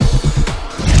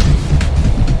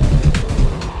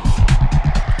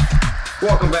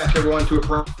Welcome back, everyone, to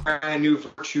a brand new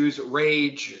Virtues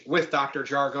Rage with Dr.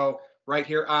 Jargo right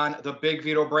here on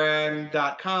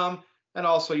thebigvitobrand.com. And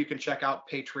also you can check out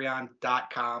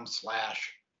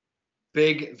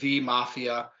patreon.com/Big V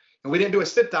Mafia. And we didn't do a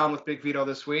sit down with Big Vito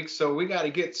this week, so we got to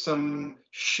get some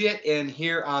shit in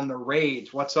here on the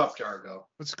Rage. What's up, Jargo?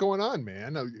 What's going on,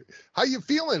 man? How you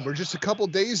feeling? We're just a couple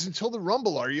days until the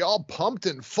Rumble. Are you all pumped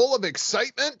and full of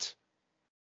excitement?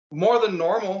 More than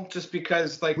normal, just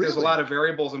because there's a Really? lot of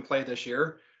variables in play this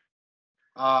year.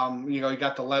 You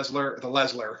got the Lesnar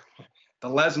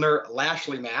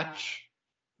Lashley match,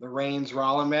 the Reigns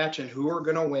Rollins match, and who are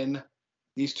gonna win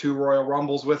these two Royal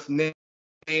Rumbles with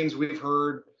names we've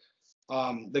heard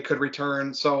that could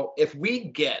return. So if we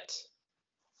get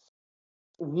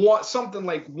something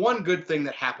like one good thing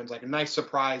that happens, like a nice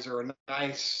surprise or a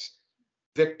nice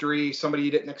victory, somebody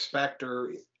you didn't expect,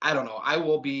 or I don't know, I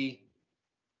will be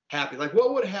happy. Like,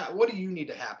 what do you need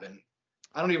to happen?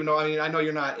 I don't even know. I mean, I know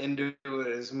you're not into it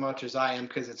as much as I am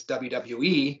because it's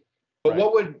WWE, but Right.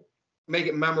 What would make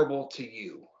it memorable to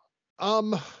you?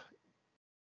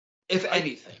 If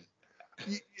anything.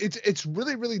 It's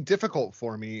really, really difficult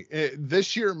for me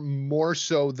this year, more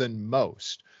so than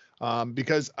most,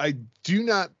 because I do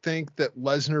not think that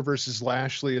Lesnar versus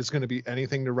Lashley is going to be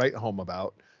anything to write home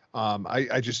about.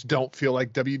 I just don't feel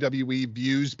like WWE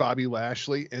views Bobby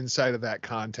Lashley inside of that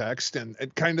context, and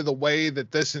kind of the way that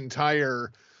this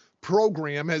entire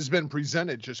program has been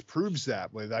presented just proves that.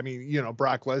 I mean,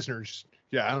 Brock Lesnar's,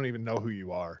 I don't even know who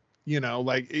you are.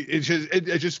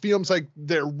 It just feels like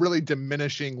they're really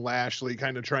diminishing Lashley,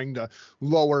 kind of trying to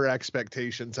lower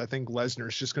expectations. I think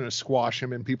Lesnar's just going to squash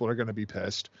him, and people are going to be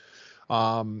pissed.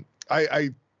 The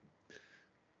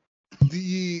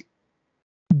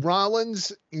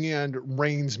Rollins and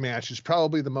Reigns match is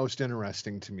probably the most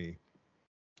interesting to me,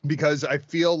 because I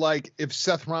feel like if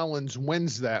Seth Rollins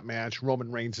wins that match,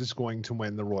 Roman Reigns is going to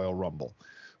win the Royal Rumble.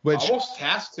 Which almost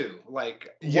has to.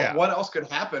 What else could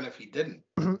happen if he didn't?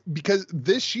 Because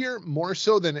this year, more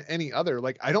so than any other,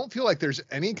 I don't feel like there's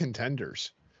any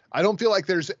contenders. I don't feel like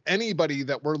there's anybody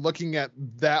that we're looking at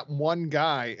that one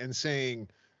guy and saying,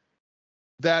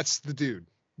 that's the dude.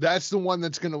 That's the one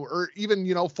that's going to, or even,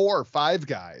 4 or 5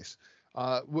 guys.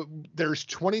 There's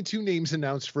 22 names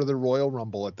announced for the Royal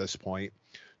Rumble at this point.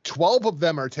 12 of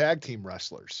them are tag team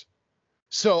wrestlers.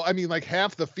 So, I mean,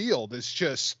 half the field is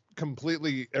just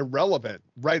completely irrelevant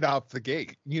right off the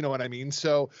gate. You know what I mean?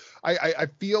 So I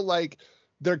feel like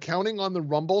they're counting on the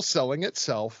Rumble selling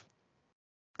itself,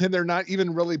 and they're not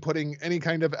even really putting any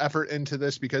kind of effort into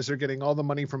this because they're getting all the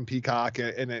money from Peacock,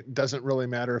 and it doesn't really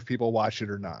matter if people watch it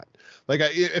or not.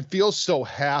 It feels so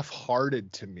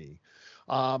half-hearted to me.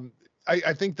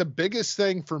 I think the biggest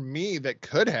thing for me that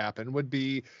could happen would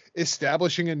be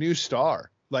establishing a new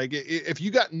star. If you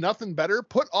got nothing better,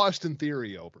 put Austin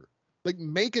Theory over.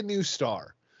 Make a new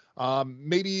star.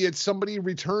 Maybe it's somebody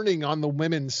returning on the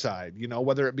women's side,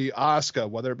 whether it be Asuka,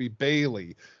 whether it be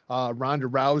Bayley. Ronda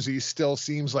Rousey still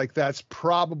seems like that's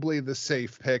probably the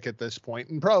safe pick at this point,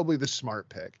 and probably the smart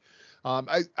pick.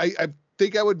 I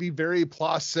think I would be very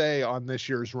blasé on this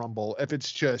year's Rumble if it's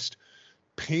just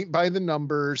paint by the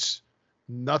numbers,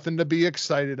 nothing to be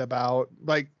excited about.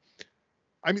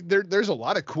 I mean, there's a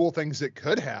lot of cool things that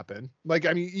could happen.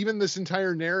 Even this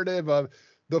entire narrative of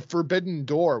the Forbidden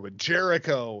Door with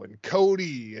Jericho and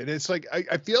Cody. And it's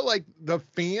I feel like the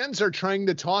fans are trying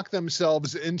to talk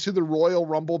themselves into the Royal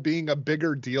Rumble being a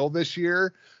bigger deal this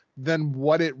year than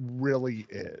what it really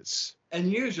is.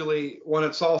 And usually when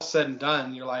it's all said and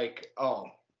done, you're like, oh,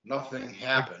 nothing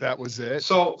happened. That was it.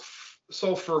 So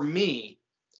for me,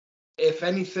 if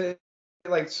anything,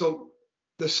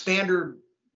 the standard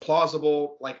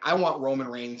plausible, I want Roman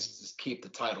Reigns to keep the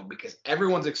title because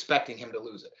everyone's expecting him to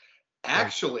lose it.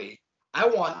 Actually, I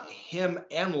want him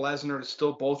and Lesnar to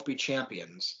still both be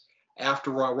champions after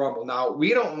Royal Rumble. Now,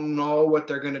 we don't know what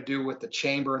they're going to do with the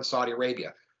Chamber in Saudi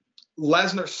Arabia.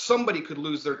 Somebody could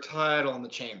lose their title in the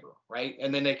Chamber, right?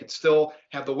 And then they could still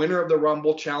have the winner of the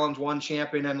Rumble challenge one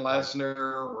champion and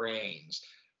Lesnar Reigns.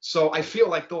 So I feel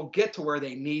like they'll get to where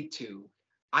they need to.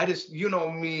 I just,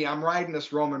 me, I'm riding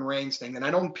this Roman Reigns thing. And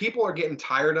I know people are getting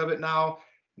tired of it now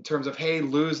in terms of, hey,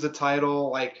 lose the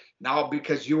title. Now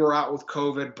because you were out with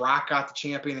COVID, Brock got the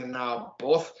champion, and now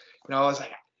both,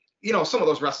 it's some of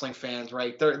those wrestling fans,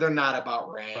 right? They're not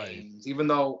about Reigns, right, even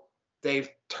though they've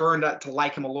turned out to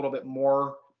like him a little bit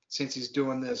more since he's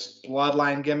doing this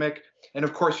bloodline gimmick. And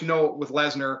of course, with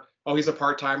Lesnar, he's a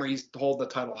part-timer. He's hold the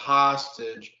title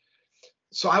hostage.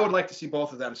 So I would like to see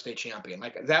both of them stay champion.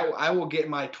 That, I will get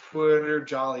my Twitter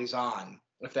jollies on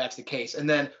if that's the case. And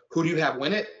then who do you have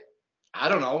win it? I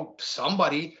don't know,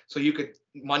 somebody. So you could,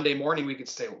 Monday morning, we could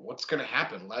say, what's going to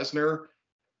happen? Lesnar,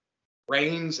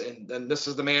 Reigns, and then this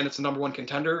is the man that's the number one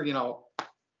contender. Now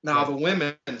Right. the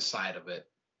women's side of it,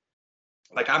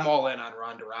 like I'm all in on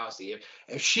Ronda Rousey.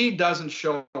 If she doesn't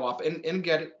show up, and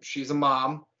get it, she's a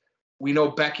mom. We know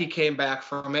Becky came back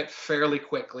from it fairly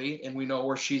quickly, and we know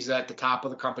where she's at the top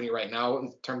of the company right now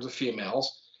in terms of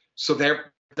females. So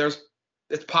there's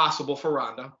it's possible for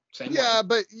Ronda. Same Yeah, way.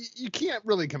 but you can't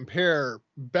really compare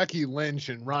Becky Lynch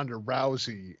and Ronda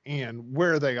Rousey and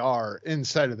where they are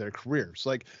inside of their careers.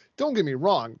 Like, don't get me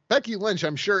wrong, Becky Lynch,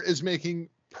 I'm sure, is making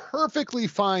perfectly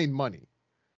fine money.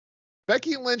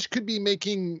 Becky Lynch could be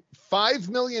making $5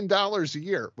 million a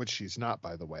year, which she's not,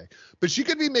 by the way, but she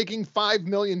could be making $5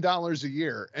 million a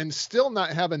year and still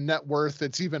not have a net worth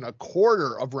that's even a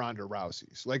quarter of Ronda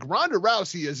Rousey's. Like, Ronda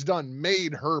Rousey has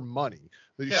made her money.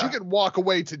 Yeah. She could walk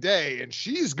away today and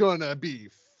she's going to be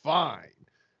fine.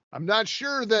 I'm not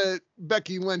sure that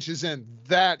Becky Lynch is in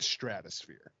that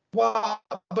stratosphere. Well,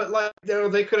 but like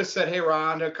they could have said, "Hey,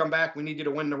 Ronda, come back. We need you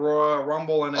to win the Royal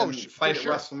Rumble and then fight at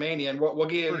WrestleMania, and we'll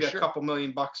give you a couple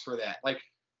 $1,000,000 for that." Like,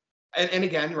 and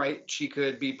again, right? She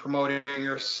could be promoting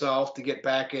herself to get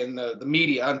back in the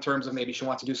media in terms of maybe she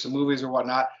wants to do some movies or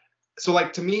whatnot. So,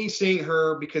 like, to me, seeing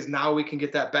her, because now we can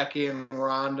get that Becky and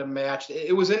Ronda match,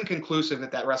 it was inconclusive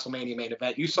at that WrestleMania main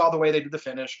event. You saw the way they did the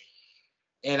finish,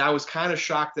 and I was kind of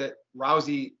shocked that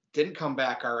Rousey didn't come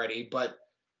back already, but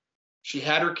she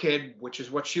had her kid, which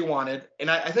is what she wanted. And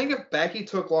I think if Becky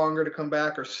took longer to come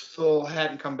back or still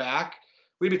hadn't come back,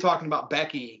 we'd be talking about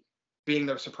Becky being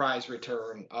their surprise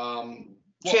return.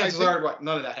 Chances are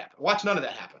none of that happened. Watch none of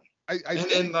that happen. I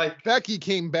think like Becky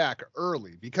came back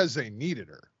early because they needed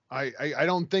her. I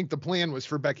don't think the plan was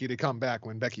for Becky to come back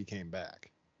when Becky came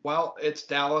back. Well, it's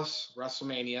Dallas,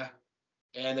 WrestleMania,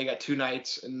 and they got 2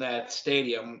 nights in that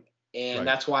stadium. And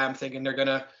that's why I'm thinking they're going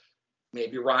to,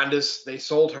 maybe Ronda's, they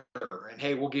sold her, and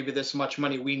hey, we'll give you this much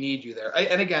money. We need you there.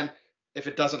 And again, if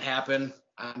it doesn't happen,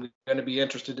 I'm going to be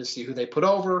interested to see who they put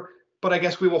over, but I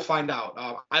guess we will find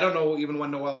out. I don't know even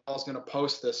when Noelle's going to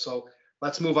post this, so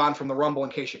let's move on from the Rumble in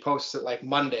case she posts it like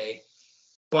Monday.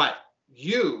 But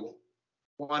you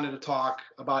wanted to talk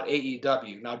about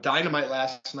AEW. Now, Dynamite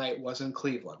last night was in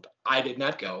Cleveland. I did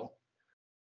not go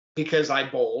because I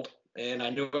bowled, and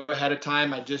I knew ahead of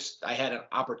time I had an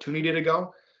opportunity to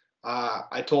go.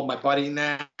 I told my buddy,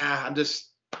 I'm just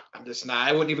not.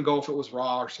 I wouldn't even go if it was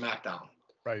Raw or SmackDown.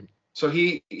 Right. So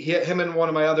him and one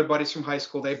of my other buddies from high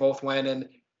school, they both went, and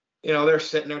they're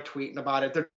sitting there tweeting about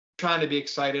it. They're trying to be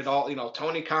excited.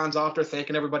 Tony Khan's out there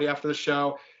thanking everybody after the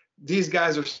show. These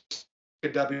guys are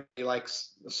WWE like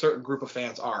a certain group of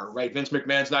fans are, right? Vince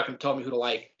McMahon's not going to tell me who to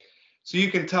like. So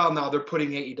you can tell now they're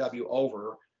putting AEW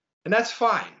over, and that's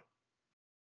fine.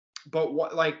 But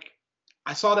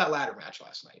I saw that ladder match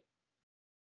last night.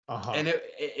 And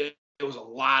it was a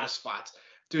lot of spots.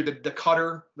 Dude, the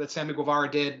cutter that Sammy Guevara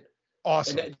did.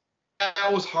 Awesome.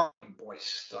 That was hard boy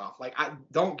stuff. Like,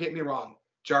 don't get me wrong,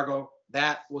 Jargo,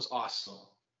 that was awesome.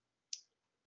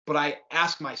 But I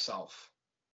ask myself,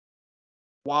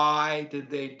 why did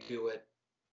they do it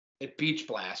at Beach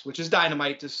Blast, which is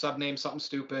Dynamite, just subname something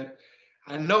stupid.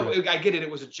 I know, I get it. It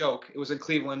was a joke. It was in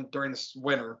Cleveland during this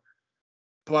winter.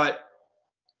 But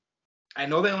I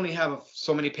know they only have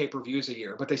so many pay-per-views a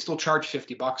year, but they still charge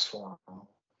 $50 for them.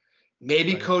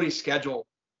 Maybe Cody's schedule,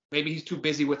 maybe he's too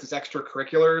busy with his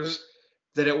extracurriculars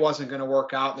that it wasn't going to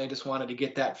work out, and they just wanted to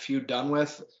get that feud done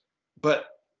with. But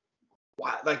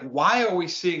why are we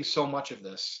seeing so much of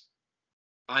this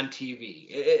on TV?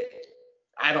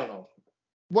 I don't know.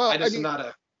 Well,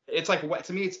 it's like,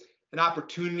 to me, it's an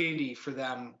opportunity for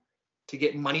them to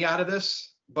get money out of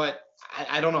this, but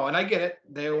I don't know. And I get it.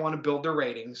 They want to build their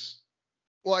ratings.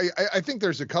 Well, I think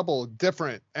there's a couple of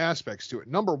different aspects to it.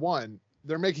 Number one,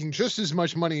 they're making just as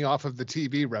much money off of the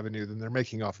TV revenue than they're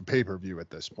making off of pay-per-view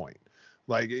at this point.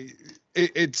 Like,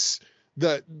 it's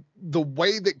the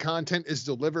way that content is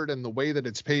delivered and the way that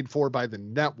it's paid for by the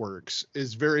networks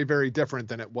is very, very different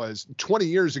than it was 20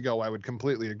 years ago. I would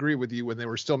completely agree with you, when they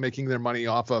were still making their money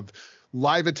off of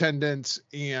live attendance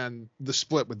and the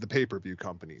split with the pay-per-view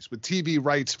companies. With TV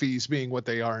rights fees being what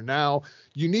they are now,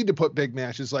 you need to put big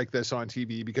matches like this on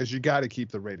TV because you got to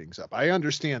keep the ratings up. I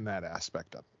understand that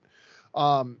aspect of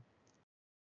it.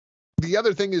 The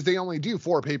other thing is they only do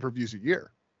 4 pay-per-views a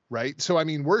year, right? So, I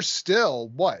mean, we're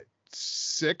still,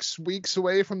 6 weeks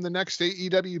away from the next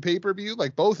AEW pay-per-view?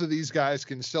 Like, both of these guys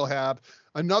can still have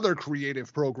another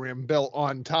creative program built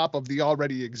on top of the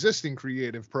already existing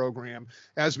creative program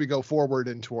as we go forward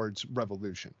and towards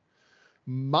Revolution.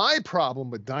 My problem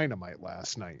with Dynamite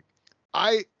last night,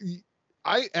 I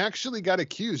actually got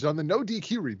accused on the No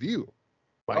DQ review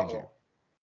mind you,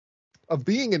 of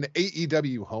being an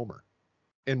AEW homer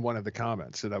in one of the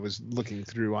comments that I was looking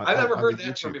through on. I've never heard that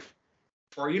YouTube. From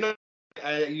before. You know,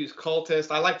 I use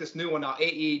Cultist. I like this new one now,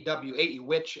 AEW, AE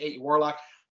Witch, AE Warlock.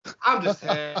 I'm just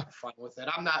having fun with it.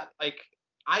 I'm not like,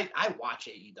 I watch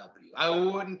AEW. I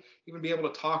wouldn't even be able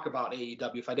to talk about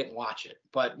AEW if I didn't watch it.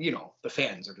 But, you know, the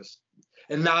fans are just,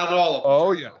 and not all of them.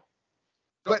 Oh,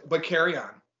 yeah. But carry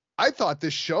on. I thought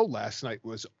this show last night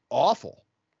was awful.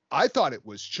 I thought it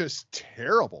was just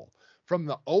terrible from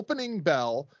the opening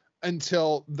bell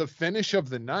until the finish of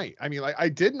the night. I mean, like, I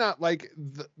did not like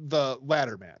the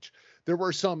ladder match. There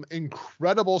were some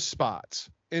incredible spots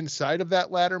inside of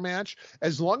that ladder match.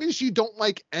 As long as you don't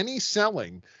like any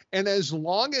selling, and as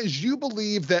long as you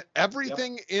believe that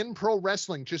everything in pro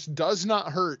wrestling just does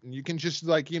not hurt, and you can just,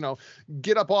 like, you know,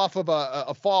 get up off of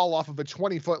a fall off of a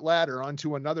 20-foot ladder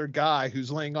onto another guy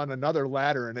who's laying on another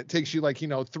ladder, and it takes you, like, you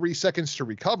know, 3 seconds to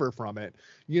recover from it,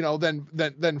 you know,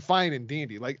 then fine and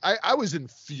dandy. Like, I was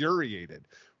infuriated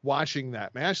watching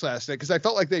that match last night because I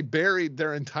felt like they buried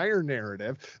their entire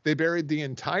narrative. They buried the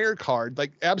entire card,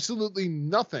 like absolutely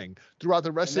nothing throughout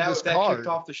the rest of this card. That kicked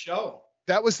off the show.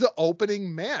 That was the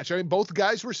opening match. I mean, both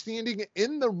guys were standing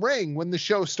in the ring when the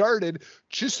show started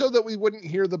just so that we wouldn't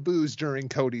hear the boos during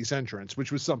Cody's entrance,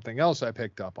 which was something else I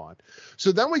picked up on.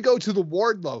 So then we go to the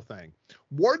Wardlow thing.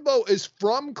 Wardlow is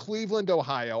from Cleveland,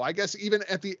 Ohio. I guess even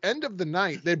at the end of the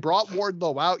night, they brought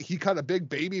Wardlow out. He cut a big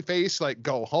baby face, like,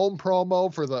 go home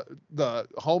promo for the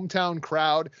hometown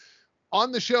crowd.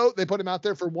 On the show, they put him out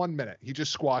there for 1 minute. He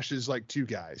just squashes like 2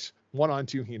 guys,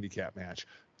 1-on-2 handicap match.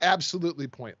 Absolutely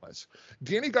pointless.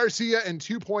 Danny Garcia in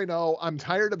 2.0, I'm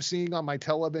tired of seeing on my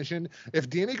television. If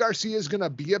Danny Garcia is going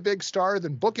to be a big star,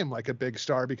 then book him like a big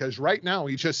star, because right now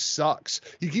he just sucks.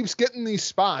 He keeps getting these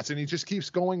spots and he just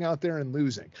keeps going out there and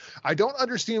losing. I don't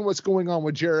understand what's going on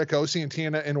with Jericho,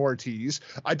 Santana, and Ortiz.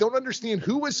 I don't understand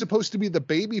who is supposed to be the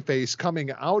babyface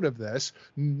coming out of this.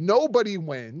 Nobody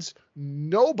wins.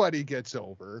 Nobody gets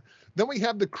over. Then we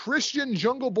have the Christian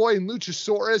Jungle Boy and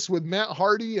Luchasaurus with Matt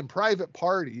Hardy and Private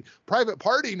Party. Private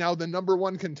Party now the number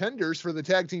 1 contenders for the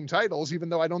tag team titles, even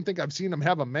though I don't think I've seen them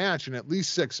have a match in at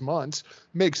least 6 months.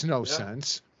 Makes no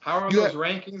sense. How are those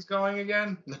rankings going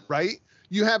again? Right?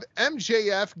 You have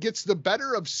MJF gets the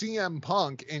better of CM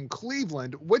Punk in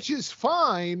Cleveland, which is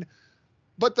fine,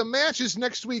 but the match is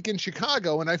next week in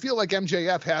Chicago, and I feel like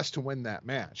MJF has to win that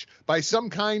match by some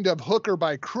kind of hook or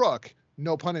by crook.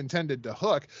 No pun intended to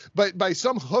hook, but by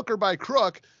some hook or by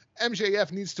crook,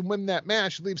 MJF needs to win that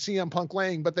match, leave CM Punk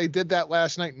laying, but they did that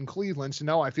last night in Cleveland, so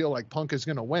now I feel like Punk is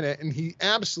going to win it, and he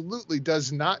absolutely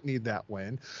does not need that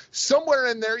win. Somewhere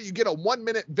in there, you get a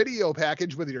 1-minute video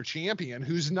package with your champion,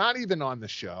 who's not even on the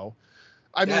show.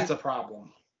 I mean, that's a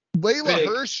problem. Layla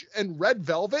Hirsch and Red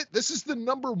Velvet, this is the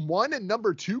number 1 and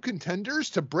number 2 contenders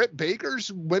to Britt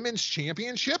Baker's women's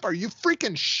championship. Are you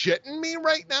freaking shitting me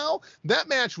right now? That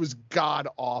match was god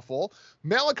awful.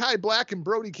 Malachi Black and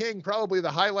Brody King, probably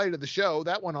the highlight of the show.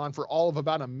 That went on for all of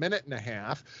about a minute and a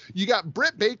half. You got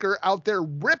Britt Baker out there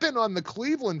ripping on the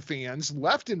Cleveland fans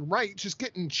left and right, just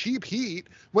getting cheap heat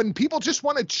when people just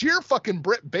want to cheer fucking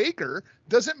Britt Baker.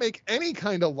 Doesn't make any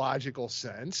kind of logical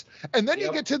sense. And then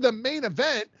you get to the main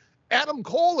event, Adam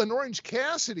Cole and Orange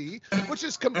Cassidy, which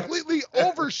is completely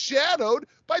overshadowed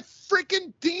by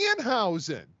freaking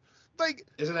Danhausen. Like,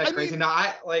 isn't that crazy?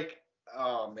 Now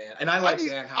oh man, and I like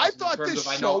Danhausen. I thought this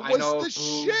show was the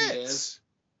shit,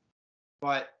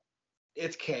 but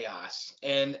it's chaos.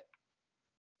 And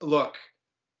look,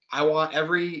 I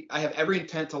have every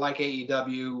intent to like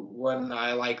AEW when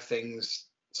I like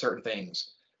certain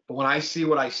things. But when I see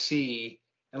what I see,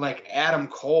 and like Adam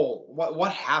Cole,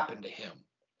 what happened to him?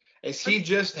 Is he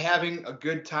just having a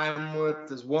good time with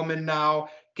his woman now,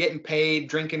 getting paid,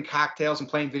 drinking cocktails, and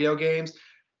playing video games?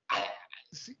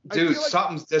 Dude,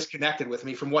 something's disconnected with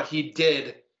me from what he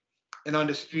did in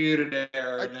Undisputed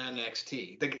Era and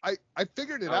NXT. I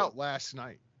figured it out last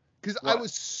night because I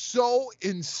was so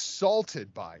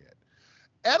insulted by it.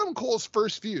 Adam Cole's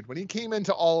first feud when he came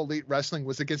into All Elite Wrestling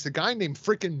was against a guy named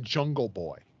freaking Jungle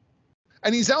Boy.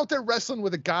 And he's out there wrestling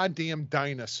with a goddamn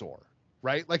dinosaur.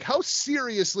 Right? Like, how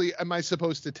seriously am I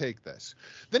supposed to take this?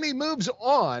 Then he moves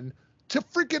on to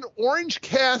freaking Orange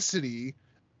Cassidy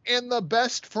and the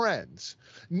Best Friends.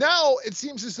 Now it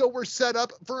seems as though we're set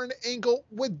up for an angle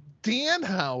with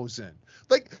Danhausen.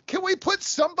 Like, can we put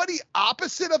somebody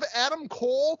opposite of Adam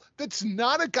Cole that's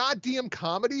not a goddamn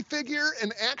comedy figure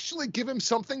and actually give him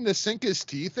something to sink his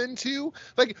teeth into?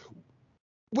 Like,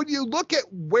 when you look at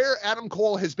where Adam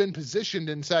Cole has been positioned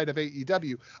inside of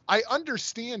AEW, I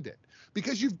understand it.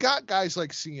 because you've got guys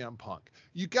like CM Punk,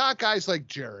 you got guys like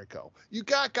Jericho, you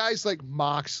got guys like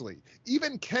Moxley.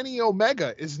 Even Kenny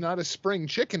Omega is not a spring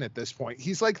chicken at this point.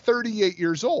 He's like 38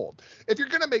 years old. If you're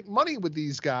going to make money with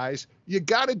these guys, you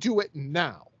got to do it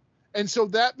now. And so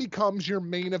that becomes your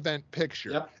main event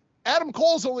picture. Yep. Adam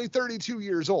Cole's only 32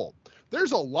 years old.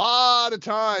 There's a lot of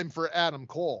time for Adam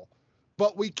Cole,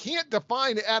 but we can't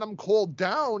define Adam Cole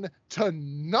down to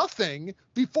nothing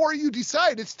before you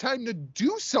decide it's time to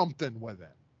do something with him.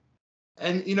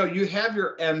 And, you have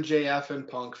your MJF and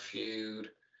Punk feud.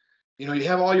 You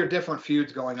have all your different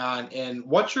feuds going on. And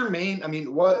what's your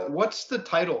what's the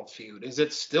title feud? Is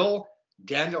it still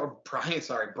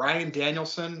Bryan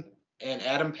Danielson and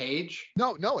Adam Page?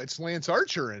 No, it's Lance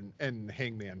Archer and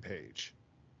Hangman Page.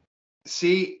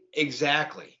 See,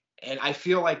 exactly. And I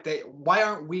feel like why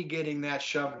aren't we getting that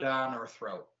shoved down our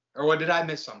throat? Or what, did I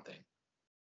miss something?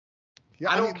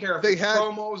 Yeah, I don't care if it's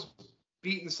promos,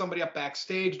 beating somebody up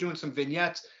backstage, doing some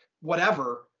vignettes,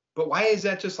 whatever. But why is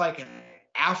that just like an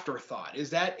afterthought?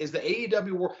 Is the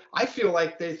AEW world? I feel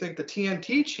like they think the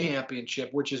TNT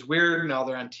Championship, which is weird now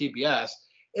they're on TBS,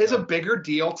 is a bigger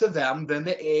deal to them than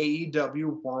the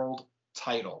AEW World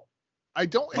Title. Am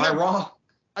I wrong?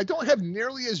 I don't have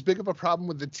nearly as big of a problem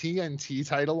with the TNT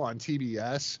title on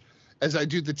TBS as I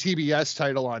do the TBS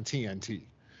title on TNT,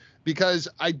 because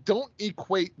I don't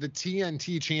equate the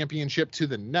TNT Championship to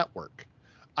the network.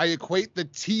 I equate the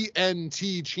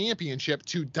TNT Championship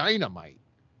to Dynamite.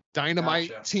 Dynamite,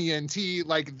 gotcha. TNT,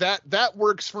 like that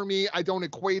works for me. I don't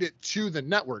equate it to the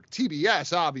network.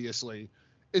 TBS obviously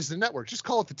is the network. Just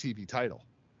call it the TV title.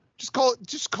 Just call it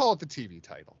the TV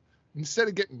title instead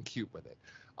of getting cute with it.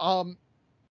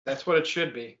 That's what it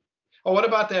should be. Oh, what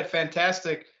about that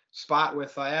fantastic spot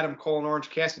with Adam Cole and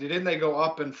Orange Cassidy? Didn't they go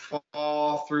up and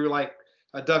fall through like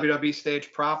a WWE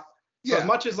stage prop? So as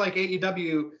much as like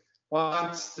AEW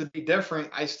wants to be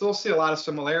different, I still see a lot of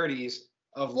similarities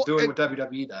of doing what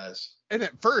WWE does. And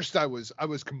at first I was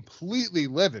completely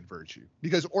livid, Virtue,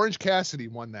 because Orange Cassidy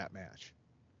won that match.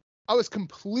 I was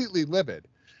completely livid.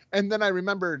 And then I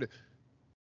remembered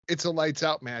it's a lights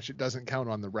out match. It doesn't count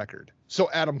on the record. So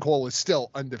Adam Cole is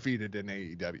still undefeated in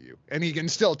AEW. And he can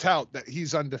still tout that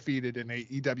he's undefeated in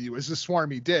AEW as a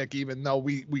swarmy dick, even though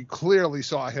we clearly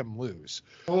saw him lose.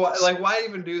 Well, like, why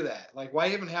even do that? Like, why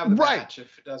even have the match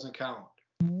if it doesn't count?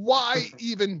 Why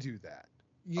even do that?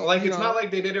 It's not like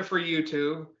they did it for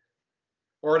YouTube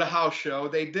or the house show.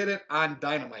 They did it on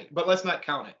Dynamite, but let's not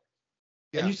count it.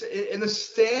 Yeah. And in the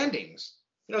standings,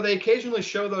 they occasionally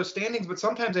show those standings, but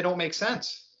sometimes they don't make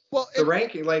sense. Well, the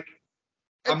ranking, like,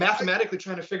 I'm mathematically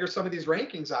trying to figure some of these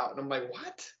rankings out, and I'm like,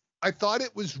 what? I thought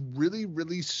it was really,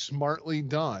 really smartly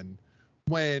done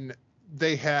when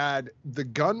they had the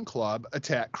Gun Club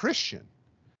attack Christian.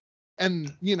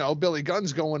 And, Billy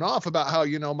Gunn's going off about how,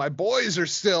 my boys are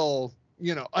still,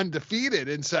 undefeated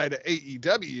inside of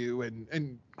AEW.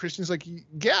 And Christian's like,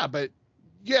 yeah, but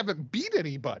you haven't beat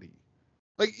anybody.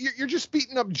 Like, you're just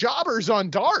beating up jobbers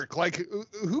on Dark. Like,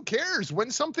 who cares?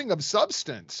 Win something of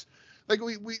substance. Like,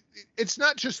 it's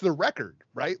not just the record,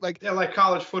 right? Like, yeah, like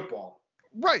college football.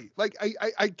 Right. Like,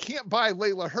 I can't buy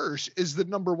Layla Hirsch is the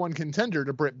number one contender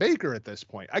to Britt Baker at this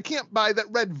point. I can't buy that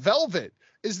Red Velvet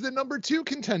is the number 2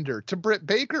 contender to Britt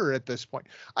Baker at this point.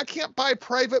 I can't buy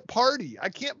Private Party. I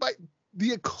can't buy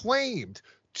the Acclaimed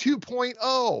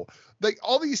 2.0. Like,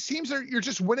 all these teams you're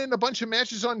just winning a bunch of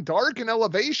matches on Dark and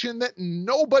Elevation that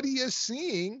nobody is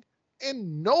seeing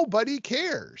and nobody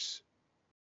cares.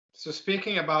 So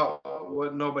speaking about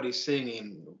what nobody's seeing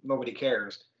and nobody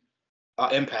cares,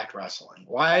 Impact Wrestling.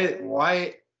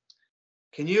 Why?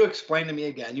 Can you explain to me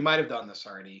again? You might have done this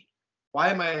already. Why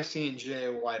am I seeing Jay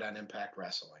White on Impact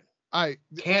Wrestling?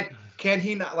 Can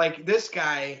he not, like, this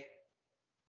guy?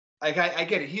 Like, I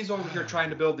get it. He's over here trying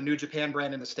to build the New Japan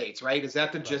brand in the States, right? Is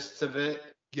that the gist of it?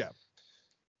 Yeah.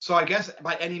 So I guess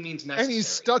by any means necessary. And he's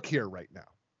stuck here right now.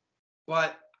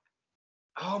 But,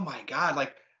 oh my God,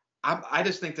 like, I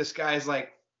just think this guy's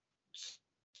like,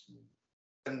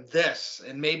 and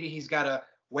maybe he's got to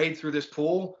wade through this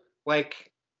pool.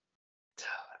 Like,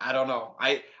 I don't know.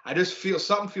 I just feel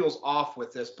something feels off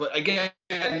with this. But again,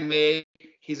 maybe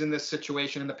he's in this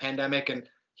situation in the pandemic and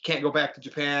he can't go back to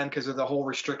Japan because of the whole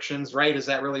restrictions, right? Is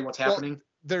that really what's happening?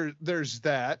 There's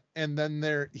that. And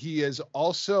then he has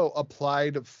also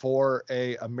applied for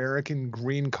a American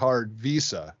green card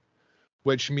visa,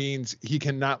 which means he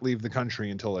cannot leave the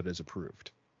country until it is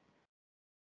approved.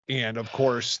 And of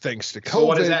course, thanks to COVID. So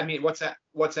what does that mean? What's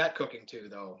that cooking to,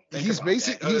 though? He's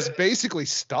basically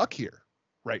stuck here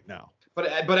right now. But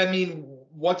I mean,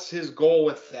 what's his goal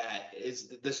with that?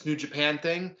 Is this New Japan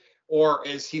thing? Or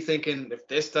is he thinking, if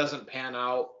this doesn't pan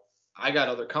out, I got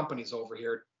other companies over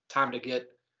here. Time to get,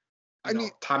 I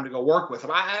mean, time to go work with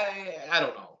him. I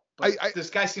don't know, but I this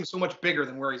guy seems so much bigger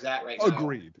than where he's at right now.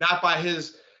 agreed. Not by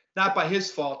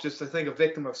his fault, just I think a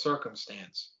victim of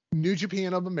circumstance. New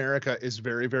Japan of America is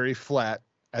very, very flat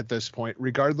at this point,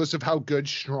 regardless of how good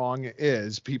Strong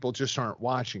is. People just aren't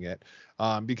watching it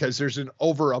because there's an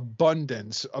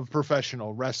overabundance of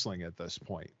professional wrestling at this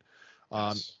point.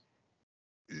 Yes.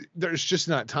 There's just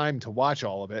not time to watch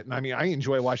all of it. And I mean, I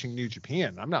enjoy watching New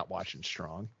Japan. I'm not watching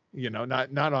Strong,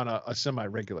 not on a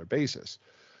semi-regular basis.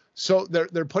 So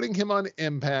they're putting him on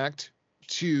Impact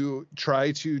to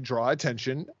try to draw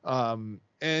attention.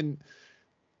 And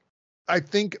I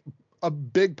think a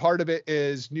big part of it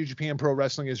is New Japan Pro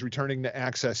Wrestling is returning to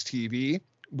Access TV,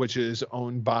 which is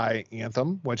owned by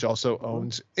Anthem, which also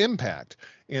owns Impact.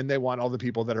 And they want all the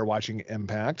people that are watching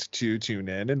Impact to tune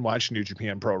in and watch New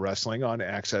Japan Pro Wrestling on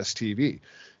Access TV.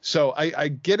 So I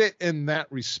get it in that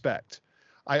respect.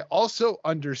 I also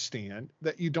understand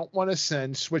that you don't want to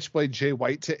send Switchblade Jay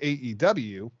White to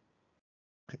AEW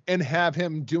and have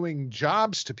him doing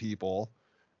jobs to people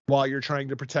while you're trying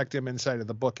to protect him inside of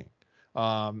the booking,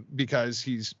 because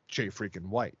he's Jay freaking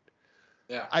White.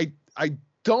 Yeah. I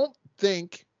don't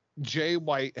think Jay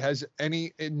White has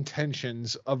any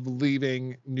intentions of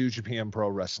leaving New Japan Pro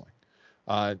Wrestling.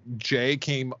 Jay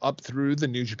came up through the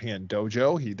New Japan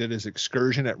dojo. He did his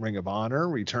excursion at Ring of Honor,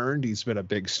 returned. He's been a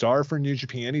big star for New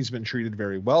Japan. He's been treated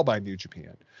very well by New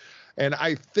Japan. And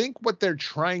I think what they're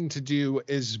trying to do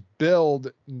is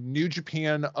build New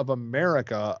Japan of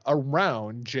America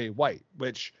around Jay White,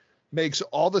 which makes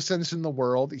all the sense in the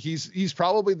world. He's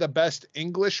probably the best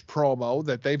English promo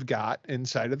that they've got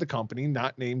inside of the company,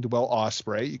 not named Will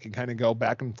Ospreay. You can kind of go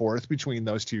back and forth between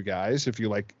those two guys if you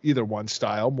like either one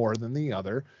style more than the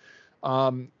other.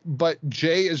 But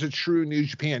Jay is a true New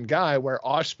Japan guy, where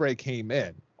Ospreay came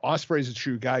in. Ospreay's a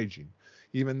true gaijin,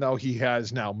 even though he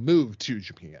has now moved to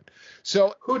Japan.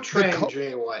 So who trained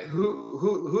Jay White?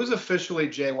 Who's officially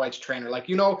Jay White's trainer? Like,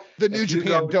 the New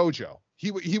Japan dojo.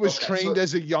 He was trained so,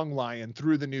 as a young lion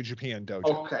through the New Japan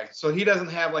dojo. Okay, so he doesn't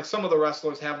have, like some of the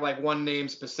wrestlers have like one name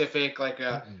specific, like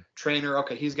a trainer.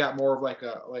 Okay, he's got more of like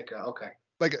a okay.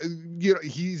 Like,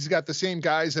 he's got the same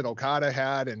guys that Okada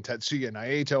had and Tetsuya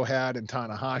Naito had and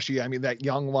Tanahashi. I mean, that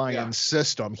young lion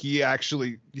system, he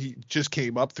just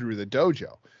came up through the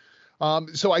dojo.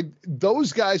 So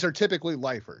those guys are typically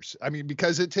lifers. I mean,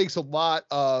 because it takes a lot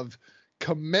of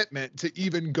commitment to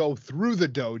even go through the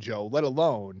dojo, let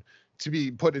alone to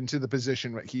be put into the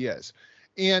position that he is.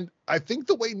 And I think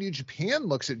the way New Japan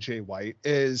looks at Jay White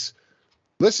is,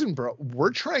 listen, bro, we're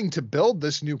trying to build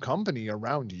this new company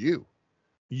around you.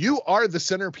 You are the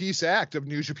centerpiece act of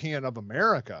New Japan of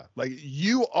America. Like,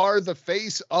 you are the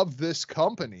face of this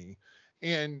company,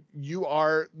 and you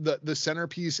are the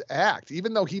centerpiece act.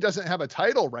 Even though he doesn't have a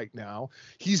title right now,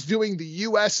 he's doing the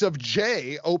US of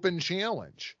J Open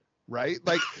Challenge, right?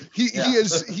 Like, he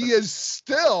is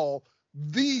still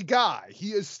the guy.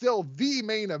 He is still the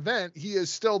main event. He is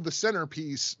still the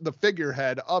centerpiece, the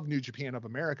figurehead of New Japan of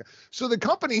America. So the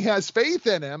company has faith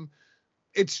in him.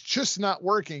 It's just not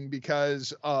working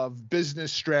because of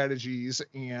business strategies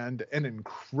and an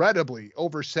incredibly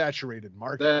oversaturated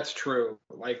market. That's true.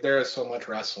 Like, there is so much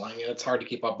wrestling, and it's hard to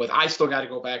keep up with. I still got to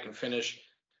go back and finish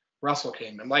Wrestle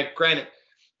Kingdom. Like, granted,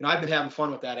 I've been having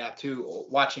fun with that app too,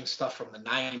 watching stuff from the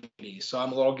 90s. So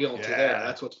I'm a little guilty there.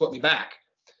 That's what's put me back.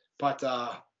 But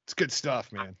it's good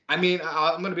stuff, man. I mean,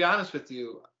 I'm going to be honest with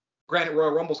you. Granted,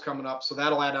 Royal Rumble's coming up, so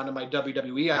that'll add on to my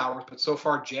WWE hours. But so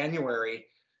far, January,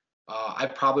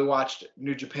 I've probably watched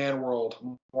New Japan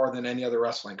World more than any other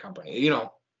wrestling company,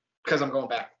 because I'm going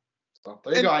back. So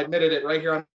there you go. I admitted it right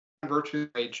here on Virtue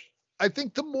page. I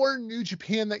think the more New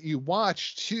Japan that you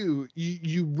watch too,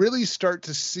 you really start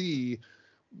to see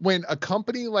when a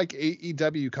company like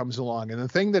AEW comes along. And the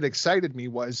thing that excited me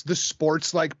was the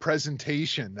sports-like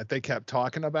presentation that they kept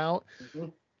talking about. Mm-hmm.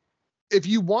 If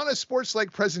you want a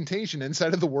sports-like presentation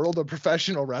inside of the world of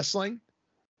professional wrestling,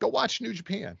 go watch New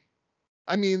Japan.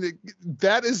 I mean,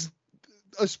 that is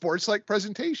a sports-like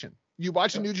presentation. You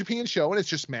watch a New Japan show and it's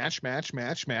just match.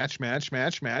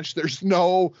 There's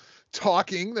no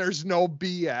talking. There's no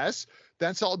BS.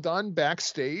 That's all done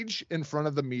backstage in front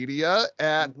of the media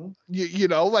at,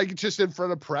 like just in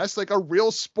front of press, like a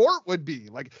real sport would be.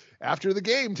 Like after the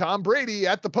game, Tom Brady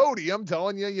at the podium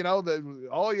telling you, all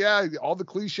the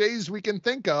cliches we can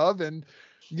think of. And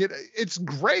it's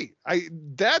great.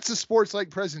 That's a sports-like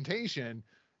presentation.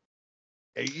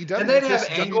 AEW, and they'd have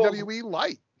WWE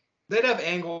light. They'd have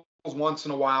angles once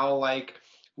in a while, like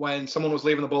when someone was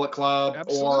leaving the Bullet Club.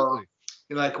 Absolutely. Or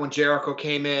like when Jericho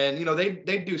came in,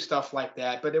 they'd do stuff like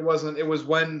that, but it was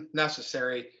when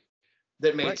necessary.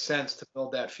 that made Right. sense to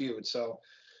build that feud. So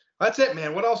that's it,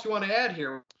 man. What else you want to add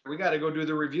here? We got to go do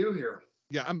the review here.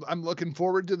 Yeah, I'm looking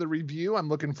forward to the review. I'm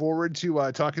looking forward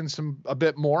to talking a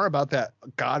bit more about that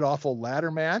god awful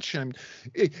ladder match. And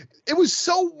it was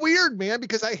so weird, man,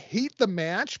 because I hate the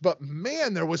match, but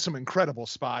man, there was some incredible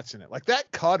spots in it. Like that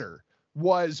cutter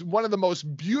was one of the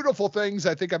most beautiful things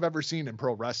I think I've ever seen in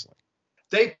pro wrestling.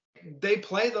 They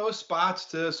play those spots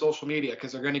to social media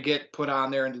because they're going to get put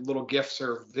on there in little GIFs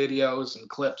or videos and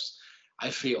clips. I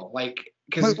feel like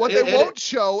because what they won't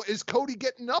show is Cody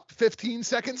getting up 15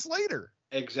 seconds later.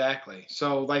 Exactly.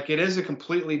 So like it is a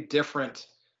completely different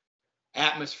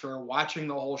atmosphere watching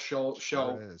the whole show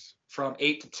from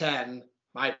 8 to 10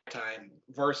 my time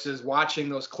versus watching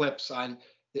those clips on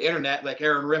the internet, like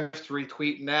Aaron Rift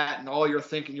retweeting that, and all you're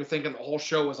thinking the whole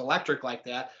show was electric like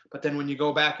that. But then when you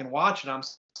go back and watch it, I'm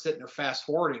sitting there fast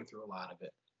forwarding through a lot of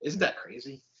it. Isn't that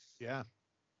crazy? Yeah.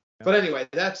 But anyway,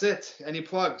 that's it. Any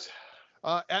plugs?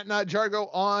 At Not Jargo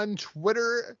on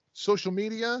Twitter, social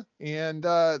media, and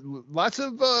lots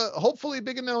of hopefully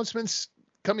big announcements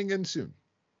coming in soon.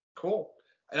 Cool.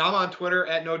 And I'm on Twitter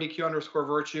at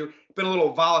NoDQ_Virtue. Been a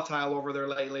little volatile over there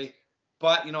lately,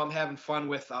 but I'm having fun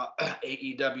with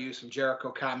AEW, some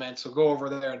Jericho comments. So go over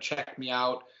there and check me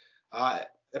out.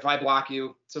 If I block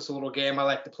you, it's just a little game I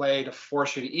like to play to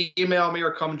force you to email me or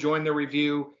come join the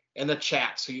review in the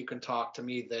chat so you can talk to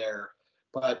me there.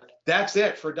 But that's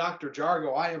it for Dr.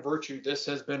 Jargo. I am Virtue. This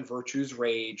has been Virtue's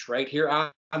Rage right here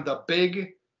on the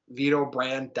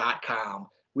BigVitoBrand.com.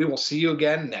 We will see you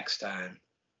again next time.